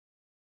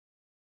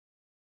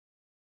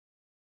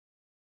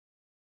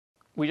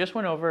We just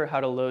went over how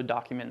to load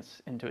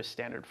documents into a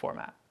standard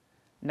format.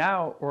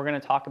 Now we're going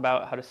to talk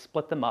about how to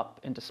split them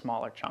up into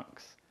smaller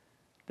chunks.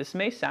 This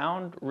may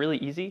sound really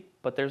easy,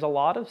 but there's a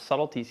lot of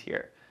subtleties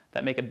here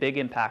that make a big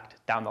impact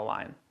down the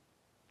line.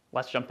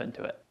 Let's jump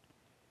into it.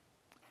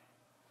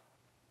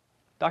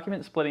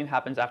 Document splitting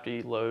happens after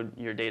you load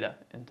your data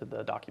into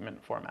the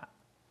document format,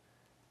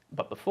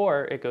 but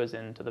before it goes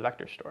into the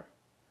vector store.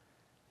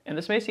 And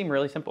this may seem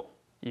really simple.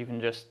 You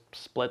can just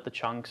split the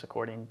chunks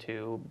according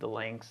to the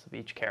lengths of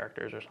each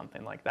characters or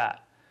something like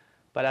that.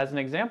 But as an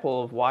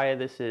example of why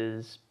this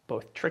is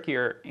both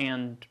trickier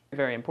and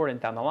very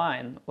important down the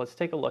line, let's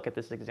take a look at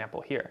this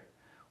example here,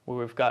 where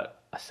we've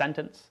got a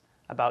sentence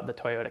about the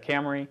Toyota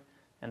Camry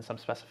and some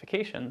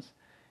specifications.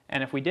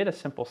 And if we did a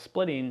simple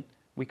splitting,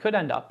 we could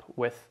end up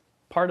with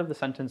part of the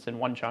sentence in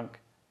one chunk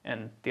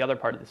and the other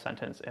part of the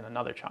sentence in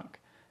another chunk.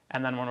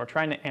 And then when we're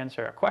trying to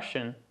answer a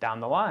question down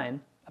the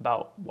line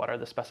about what are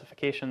the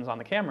specifications on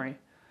the Camry,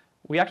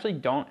 we actually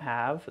don't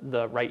have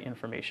the right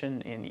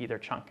information in either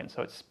chunk, and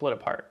so it's split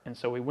apart, and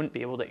so we wouldn't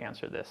be able to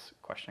answer this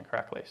question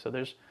correctly. So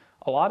there's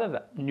a lot of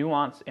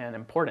nuance and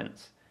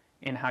importance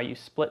in how you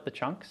split the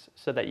chunks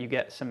so that you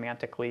get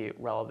semantically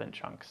relevant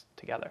chunks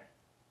together.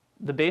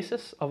 The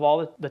basis of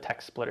all the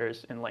text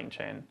splitters in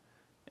LangChain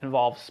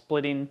involves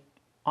splitting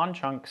on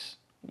chunks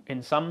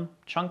in some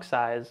chunk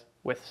size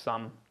with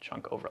some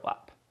chunk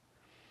overlap.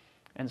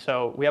 And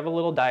so we have a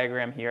little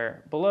diagram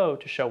here below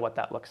to show what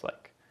that looks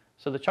like.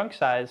 So the chunk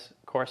size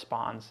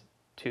corresponds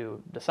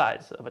to the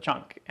size of a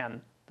chunk,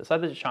 and the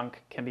size of the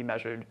chunk can be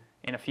measured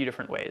in a few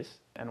different ways,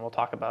 and we'll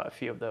talk about a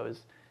few of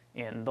those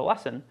in the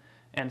lesson.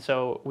 And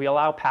so we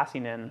allow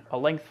passing in a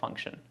length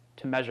function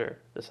to measure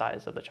the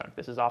size of the chunk.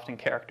 This is often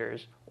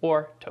characters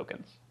or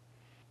tokens.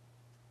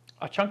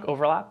 A chunk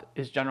overlap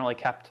is generally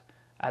kept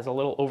as a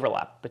little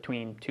overlap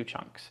between two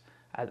chunks,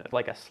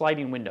 like a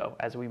sliding window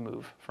as we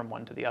move from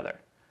one to the other.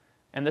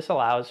 And this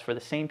allows for the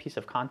same piece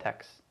of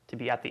context to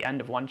be at the end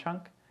of one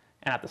chunk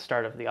and at the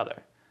start of the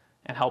other,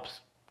 and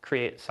helps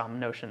create some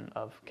notion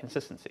of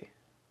consistency.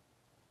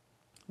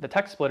 The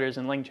text splitters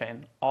in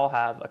LangChain all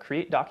have a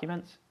create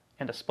documents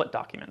and a split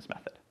documents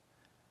method.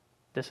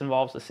 This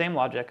involves the same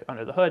logic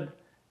under the hood,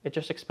 it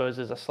just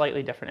exposes a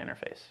slightly different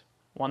interface,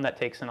 one that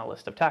takes in a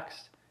list of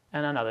text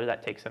and another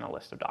that takes in a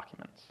list of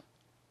documents.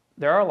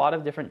 There are a lot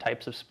of different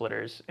types of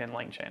splitters in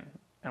LangChain,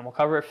 and we'll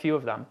cover a few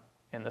of them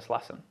in this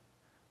lesson,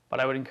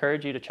 but I would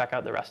encourage you to check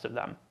out the rest of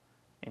them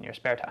in your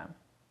spare time.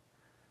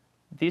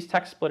 These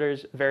text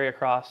splitters vary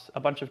across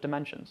a bunch of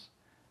dimensions.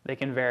 They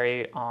can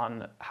vary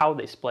on how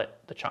they split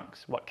the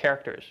chunks, what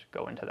characters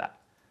go into that.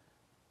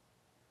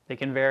 They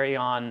can vary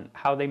on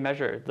how they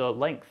measure the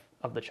length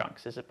of the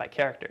chunks. Is it by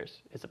characters?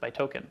 Is it by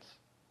tokens?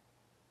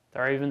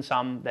 There are even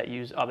some that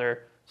use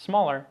other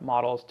smaller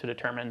models to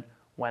determine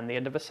when the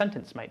end of a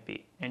sentence might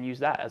be, and use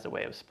that as a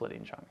way of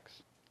splitting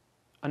chunks.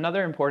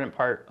 Another important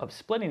part of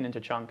splitting into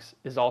chunks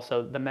is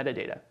also the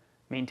metadata,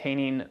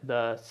 maintaining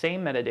the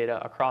same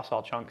metadata across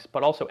all chunks,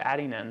 but also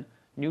adding in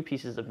new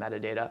pieces of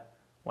metadata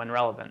when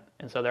relevant.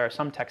 And so there are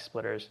some text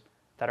splitters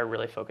that are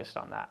really focused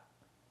on that.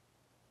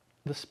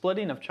 The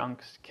splitting of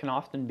chunks can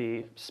often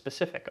be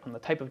specific on the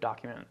type of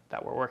document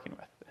that we're working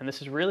with. And this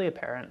is really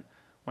apparent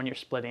when you're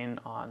splitting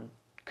on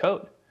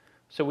code.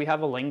 So we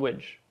have a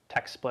language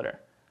text splitter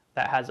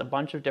that has a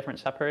bunch of different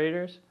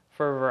separators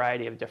for a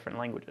variety of different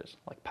languages,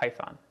 like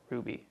Python,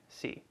 Ruby,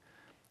 C.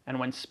 And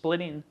when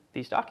splitting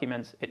these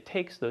documents, it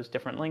takes those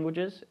different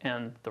languages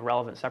and the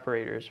relevant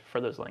separators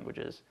for those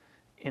languages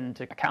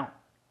into account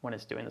when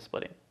it's doing the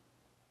splitting.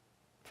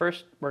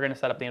 First, we're going to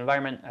set up the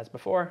environment as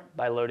before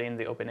by loading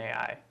the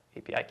OpenAI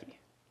API key.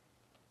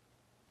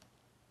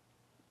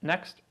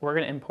 Next, we're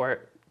going to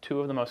import two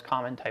of the most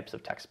common types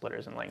of text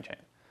splitters in LangChain,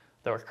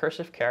 the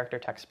recursive character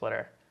text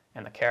splitter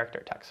and the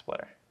character text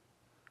splitter.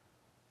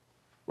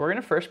 We're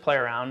going to first play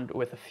around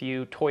with a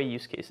few toy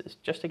use cases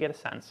just to get a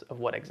sense of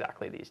what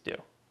exactly these do.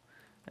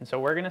 And so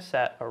we're going to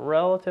set a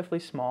relatively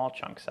small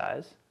chunk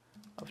size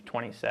of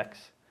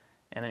 26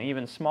 and an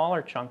even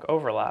smaller chunk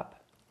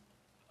overlap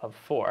of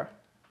 4,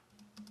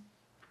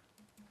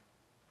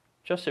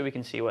 just so we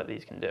can see what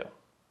these can do.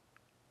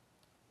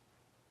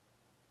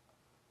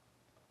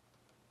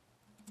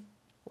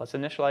 Let's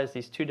initialize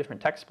these two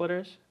different text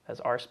splitters as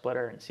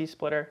rsplitter and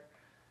csplitter,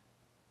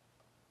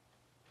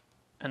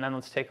 and then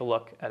let's take a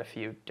look at a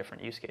few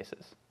different use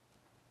cases.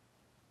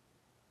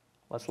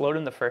 Let's load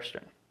in the first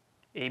string,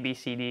 A, B,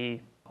 C,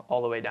 D,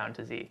 all the way down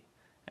to Z,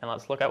 and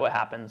let's look at what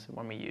happens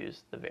when we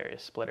use the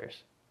various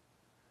splitters.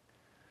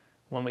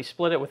 When we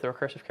split it with the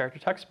recursive character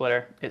text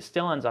splitter, it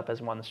still ends up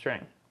as one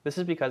string. This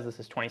is because this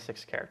is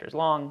 26 characters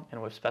long,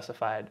 and we've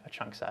specified a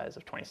chunk size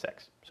of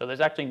 26. So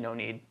there's actually no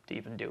need to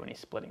even do any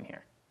splitting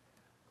here.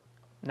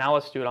 Now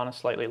let's do it on a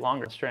slightly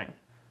longer string,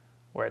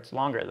 where it's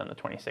longer than the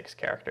 26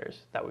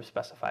 characters that we've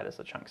specified as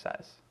the chunk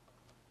size.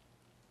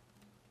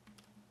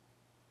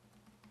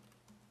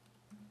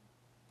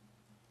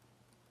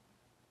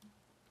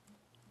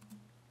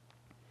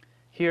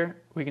 Here,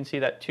 we can see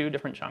that two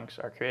different chunks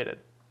are created.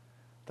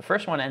 The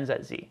first one ends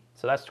at Z,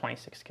 so that's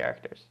 26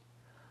 characters.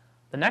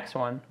 The next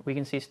one we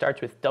can see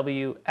starts with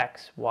W,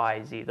 X,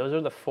 Y, Z. Those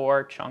are the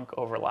 4 chunk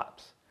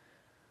overlaps.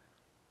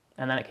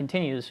 And then it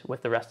continues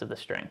with the rest of the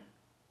string.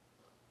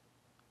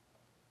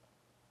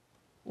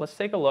 Let's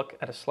take a look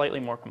at a slightly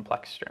more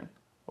complex string,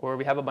 where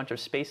we have a bunch of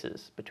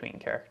spaces between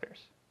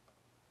characters.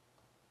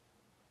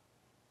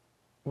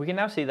 We can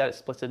now see that it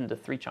splits it into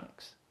 3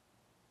 chunks,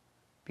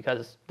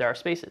 because there are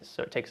spaces,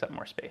 so it takes up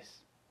more space.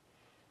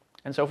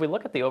 And so if we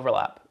look at the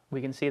overlap,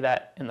 we can see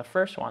that in the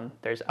first one,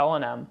 there's L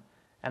and M,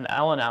 and the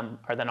L and M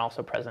are then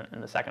also present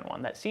in the second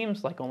one. That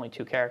seems like only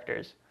 2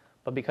 characters,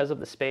 but because of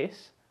the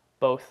space,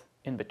 both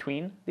in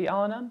between the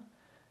L and M,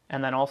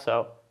 and then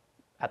also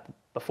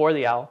before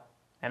the L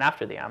and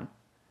after the M,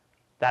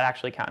 that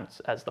actually counts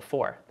as the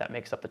 4 that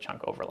makes up the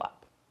chunk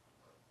overlap.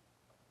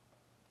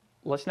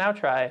 Let's now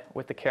try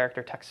with the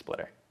character text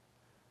splitter.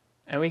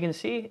 And we can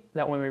see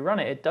that when we run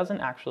it, it doesn't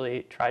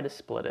actually try to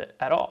split it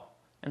at all.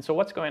 And so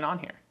what's going on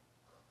here?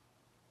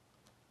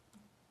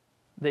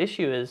 The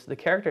issue is the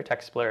character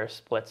text splitter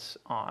splits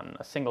on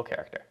a single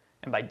character.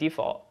 And by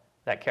default,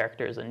 that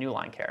character is a new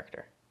line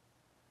character.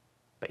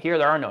 But here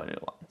there are no new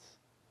lines.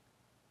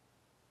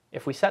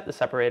 If we set the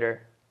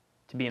separator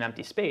to be an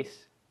empty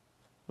space,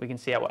 we can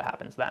see what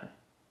happens then.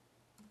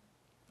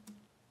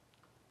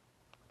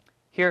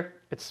 Here,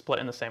 it's split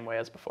in the same way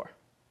as before.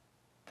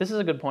 This is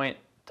a good point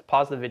to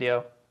pause the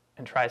video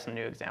and try some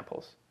new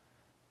examples,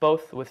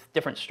 both with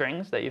different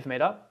strings that you've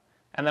made up,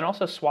 and then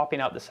also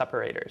swapping out the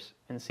separators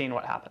and seeing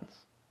what happens.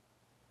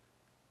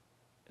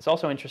 It's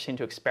also interesting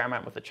to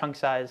experiment with the chunk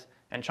size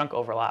and chunk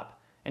overlap,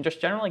 and just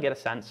generally get a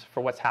sense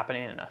for what's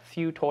happening in a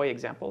few toy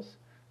examples,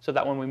 so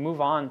that when we move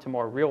on to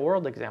more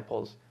real-world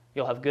examples,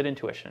 you'll have good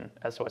intuition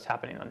as to what's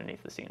happening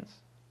underneath the scenes.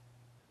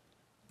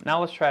 Now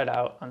let's try it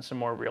out on some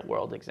more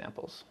real-world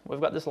examples.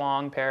 We've got this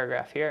long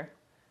paragraph here,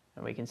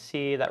 and we can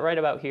see that right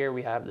about here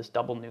we have this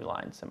double new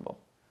line symbol,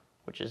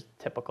 which is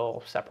the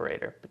typical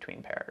separator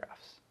between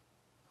paragraphs.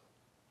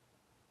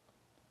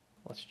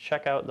 Let's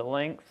check out the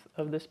length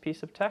of this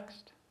piece of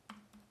text,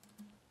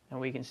 and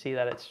we can see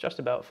that it's just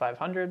about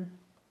 500.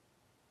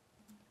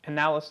 And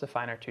now let's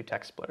define our 2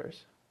 text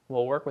splitters.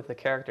 We'll work with the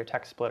character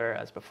text splitter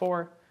as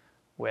before,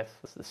 with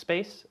the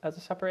space as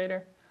a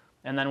separator,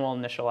 and then we'll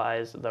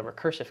initialize the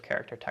recursive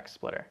character text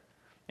splitter.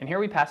 And here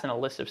we pass in a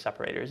list of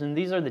separators, and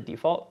these are the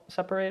default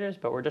separators,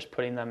 but we're just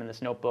putting them in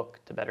this notebook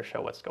to better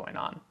show what's going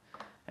on.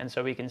 And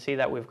so we can see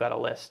that we've got a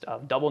list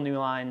of double new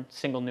line,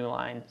 single new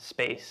line,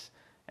 space,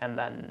 and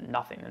then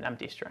nothing, an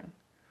empty string.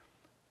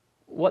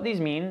 What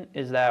these mean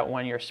is that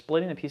when you're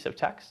splitting a piece of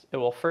text, it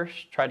will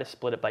first try to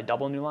split it by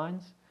double new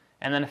lines,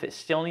 and then if it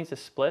still needs to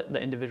split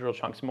the individual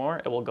chunks more,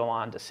 it will go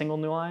on to single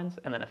new lines,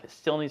 and then if it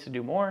still needs to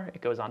do more,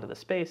 it goes on to the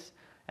space,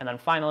 and then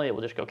finally it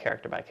will just go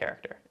character by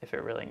character if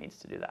it really needs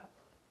to do that.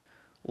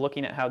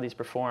 Looking at how these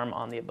perform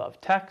on the above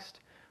text,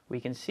 we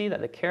can see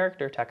that the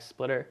character text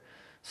splitter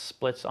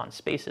splits on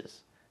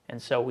spaces,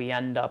 and so we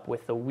end up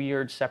with a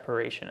weird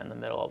separation in the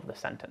middle of the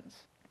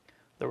sentence.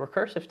 The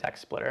recursive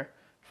text splitter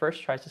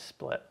first tries to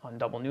split on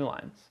double new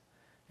lines,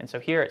 and so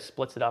here it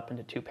splits it up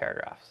into 2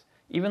 paragraphs.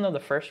 Even though the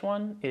first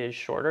one is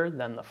shorter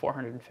than the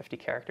 450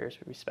 characters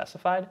we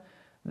specified,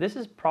 this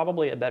is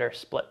probably a better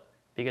split,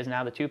 because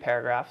now the 2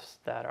 paragraphs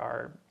that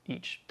are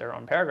each their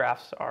own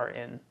paragraphs are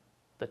in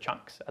the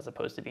chunks, as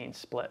opposed to being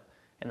split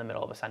in the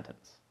middle of a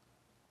sentence.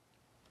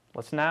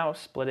 Let's now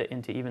split it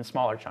into even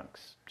smaller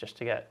chunks, just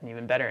to get an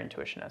even better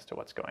intuition as to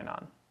what's going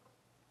on.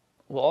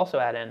 We'll also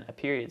add in a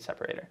period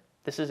separator.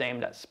 This is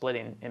aimed at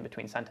splitting in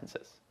between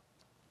sentences.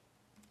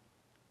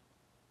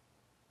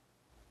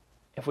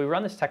 If we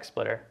run this text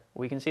splitter,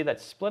 we can see that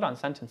it's split on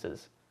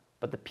sentences,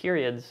 but the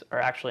periods are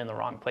actually in the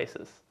wrong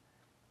places.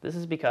 This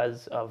is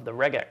because of the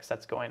regex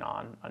that's going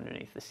on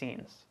underneath the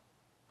scenes.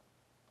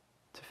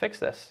 To fix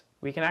this,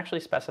 we can actually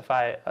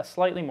specify a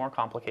slightly more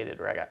complicated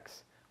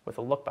regex with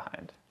a look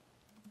behind.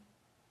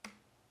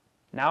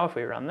 Now if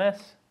we run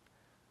this,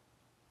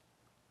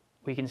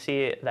 we can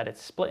see that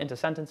it's split into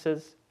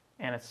sentences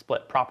and it's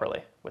split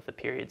properly with the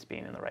periods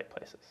being in the right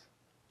places.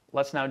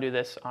 Let's now do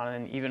this on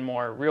an even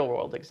more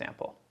real-world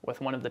example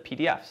with one of the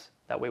PDFs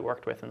that we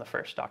worked with in the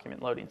first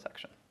document loading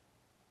section.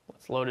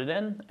 Let's load it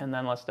in, and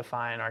then let's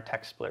define our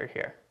text splitter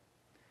here.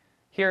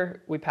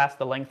 Here, we pass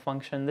the length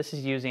function. This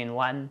is using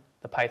len,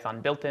 the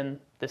Python built-in.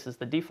 This is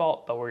the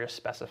default, but we're just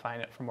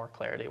specifying it for more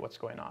clarity what's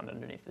going on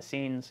underneath the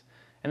scenes.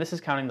 And this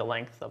is counting the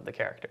length of the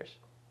characters.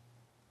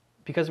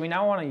 Because we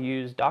now want to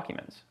use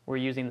documents, we're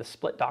using the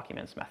split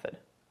documents method,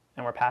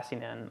 and we're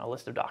passing in a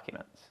list of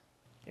documents.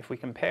 If we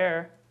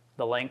compare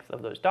the length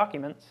of those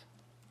documents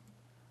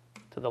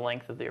to the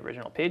length of the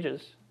original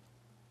pages,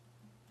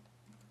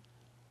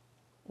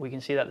 we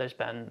can see that there's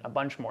been a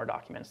bunch more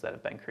documents that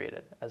have been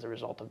created as a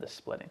result of this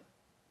splitting.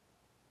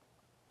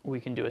 We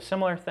can do a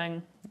similar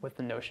thing with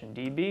the Notion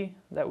DB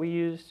that we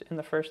used in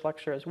the first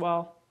lecture as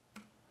well.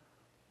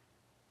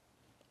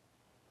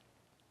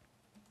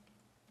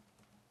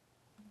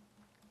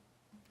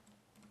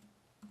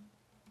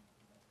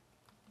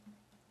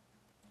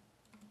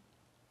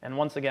 And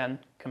once again,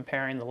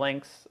 comparing the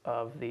lengths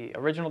of the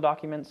original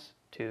documents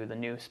to the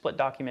new split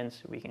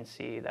documents, we can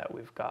see that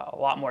we've got a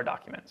lot more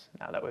documents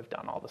now that we've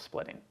done all the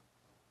splitting.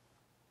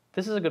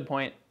 This is a good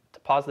point to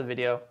pause the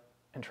video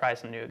and try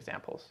some new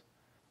examples.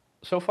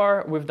 So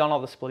far, we've done all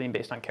the splitting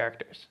based on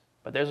characters,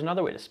 but there's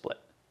another way to split,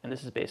 and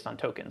this is based on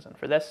tokens. And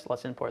for this,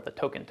 let's import the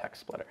token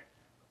text splitter.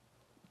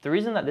 The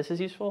reason that this is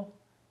useful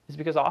is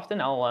because often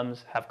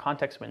LLMs have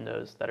context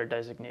windows that are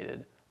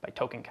designated by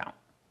token count.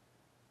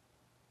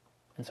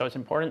 And so it's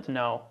important to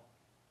know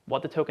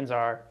what the tokens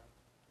are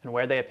and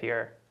where they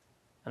appear,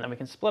 and then we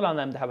can split on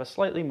them to have a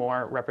slightly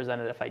more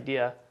representative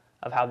idea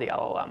of how the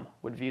LLM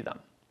would view them.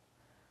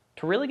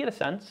 To really get a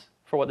sense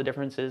for what the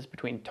difference is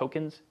between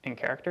tokens and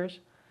characters,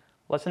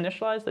 let's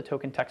initialize the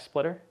token text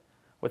splitter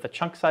with a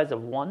chunk size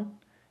of 1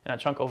 and a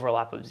chunk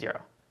overlap of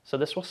 0. So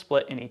this will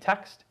split any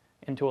text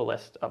into a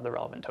list of the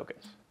relevant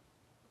tokens.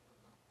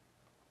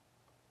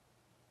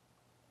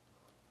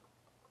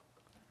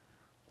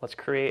 Let's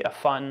create a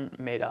fun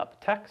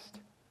made-up text.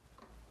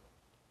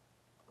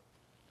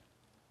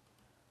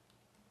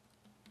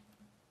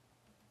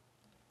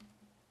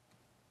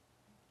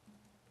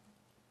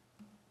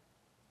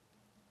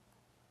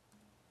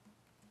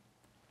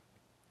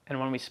 And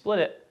when we split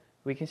it,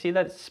 we can see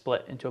that it's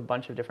split into a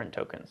bunch of different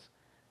tokens.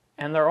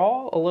 And they're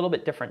all a little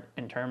bit different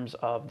in terms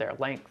of their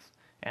length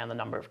and the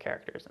number of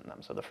characters in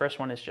them. So the first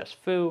one is just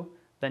foo,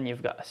 then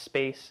you've got a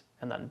space,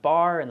 and then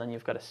bar, and then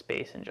you've got a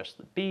space and just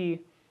the b,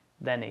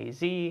 then a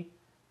z,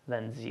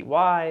 then zy,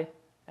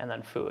 and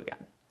then foo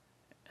again.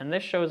 And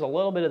this shows a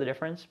little bit of the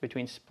difference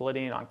between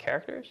splitting on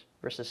characters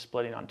versus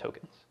splitting on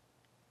tokens.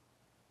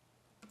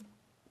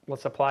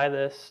 Let's apply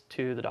this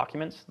to the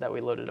documents that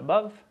we loaded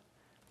above.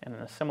 And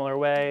in a similar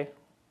way,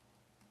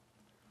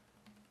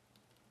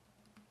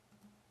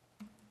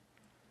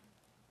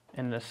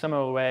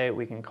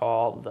 we can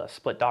call the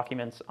split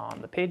documents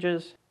on the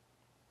pages.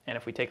 And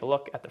if we take a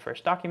look at the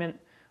first document,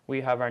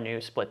 we have our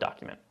new split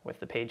document with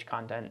the page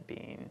content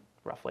being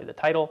roughly the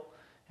title,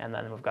 and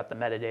then we've got the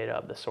metadata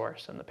of the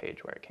source and the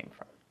page where it came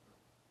from.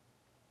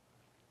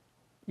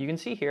 You can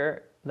see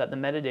here that the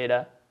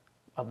metadata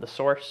of the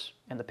source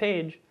and the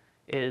page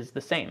is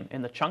the same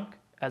in the chunk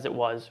as it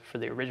was for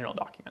the original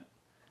document.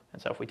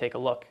 And so if we take a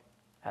look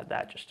at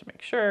that just to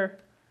make sure,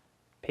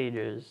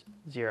 pages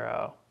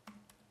 0,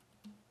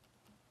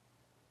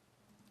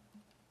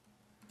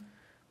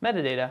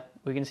 metadata,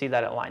 we can see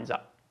that it lines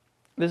up.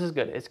 This is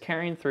good. It's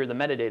carrying through the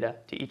metadata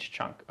to each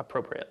chunk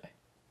appropriately.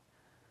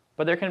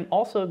 But there can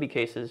also be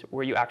cases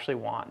where you actually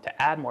want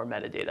to add more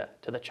metadata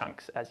to the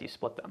chunks as you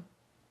split them.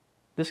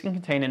 This can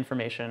contain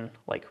information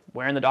like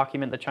where in the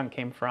document the chunk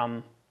came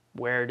from,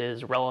 where it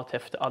is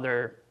relative to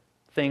other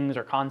things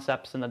or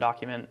concepts in the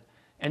document,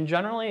 and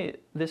generally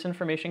this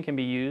information can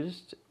be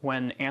used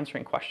when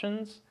answering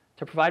questions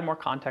to provide more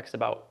context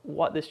about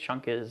what this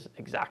chunk is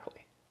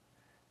exactly.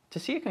 To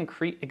see a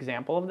concrete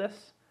example of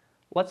this,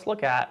 let's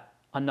look at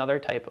another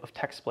type of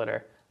text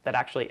splitter that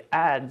actually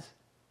adds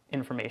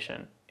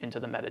information into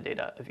the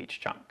metadata of each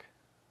chunk.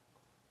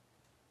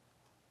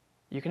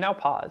 You can now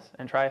pause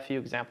and try a few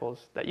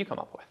examples that you come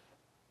up with.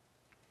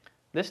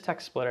 This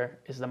text splitter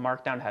is the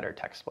Markdown header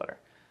text splitter.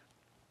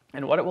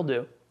 And what it will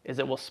do is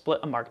it will split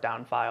a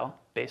Markdown file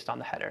based on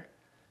the header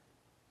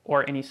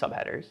or any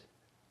subheaders,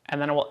 and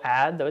then it will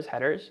add those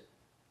headers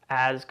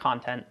as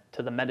content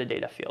to the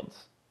metadata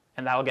fields,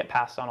 and that will get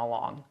passed on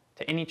along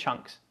to any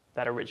chunks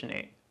that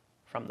originate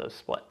from those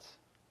splits.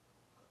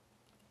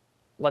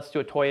 Let's do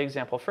a toy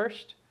example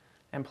first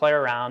and play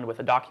around with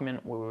a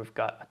document where we've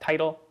got a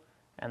title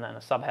and then a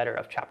subheader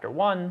of chapter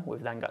 1.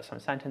 We've then got some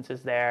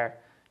sentences there,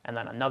 and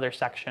then another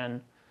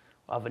section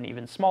of an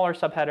even smaller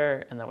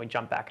subheader, and then we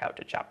jump back out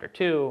to chapter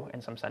 2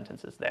 and some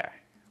sentences there.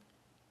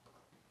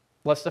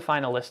 Let's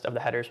define a list of the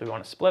headers we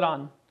want to split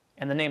on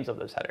and the names of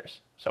those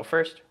headers. So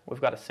first,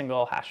 we've got a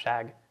single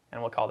hashtag,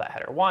 and we'll call that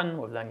header 1.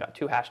 We've then got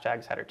 2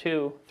 hashtags header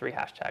 2, 3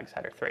 hashtags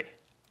header 3.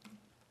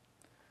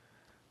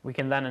 We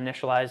can then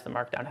initialize the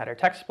Markdown header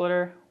text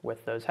splitter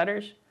with those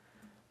headers,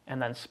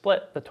 and then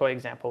split the toy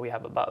example we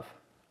have above.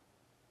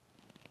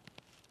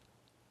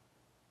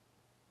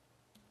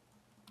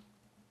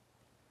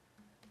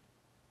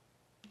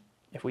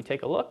 If we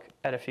take a look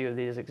at a few of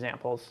these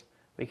examples,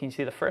 we can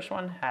see the first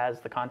one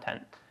has the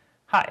content,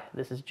 hi,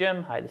 this is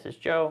Jim, hi, this is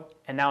Joe,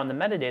 and now in the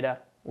metadata,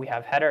 we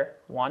have header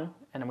 1,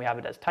 and then we have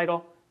it as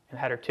title, and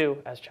header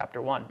 2 as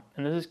chapter 1.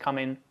 And this is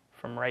coming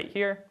from right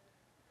here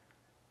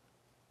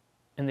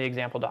in the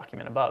example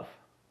document above.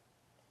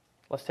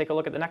 Let's take a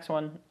look at the next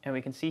one, and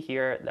we can see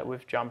here that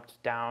we've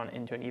jumped down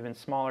into an even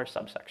smaller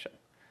subsection.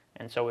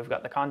 And so we've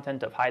got the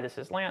content of, hi, this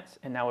is Lance,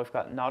 and now we've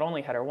got not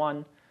only header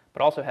 1,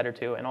 but also header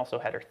 2 and also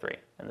header 3.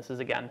 And this is,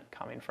 again,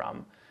 coming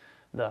from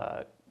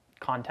the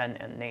content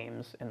and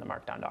names in the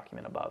Markdown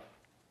document above.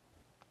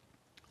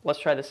 Let's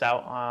try this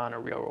out on a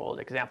real-world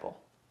example.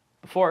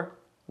 Before,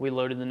 we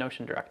loaded the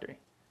Notion directory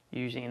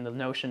using the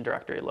Notion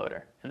directory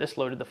loader, and this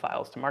loaded the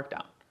files to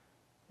Markdown,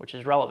 which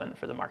is relevant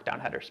for the Markdown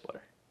header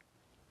splitter.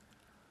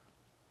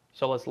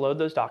 So let's load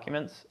those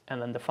documents and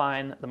then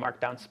define the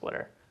Markdown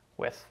splitter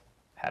with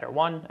header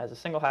 1 as a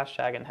single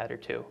hashtag and header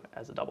 2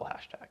 as a double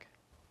hashtag.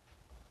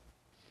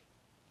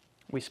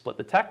 we split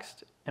the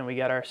text, and we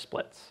get our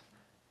splits.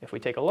 If we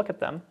take a look at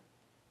them,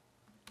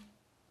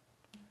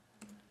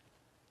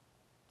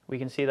 we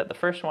can see that the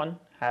first one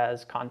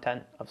has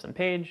content of some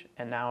page,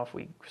 and now if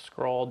we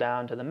scroll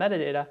down to the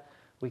metadata,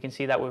 we can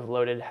see that we've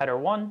loaded header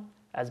 1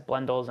 as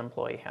Blendl's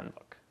employee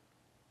handbook.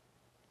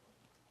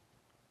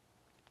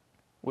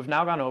 We've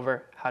now gone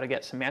over how to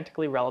get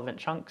semantically relevant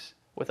chunks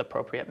with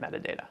appropriate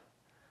metadata.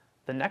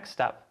 The next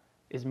step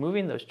is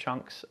moving those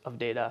chunks of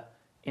data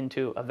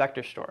into a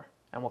vector store,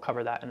 and we'll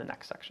cover that in the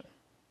next section.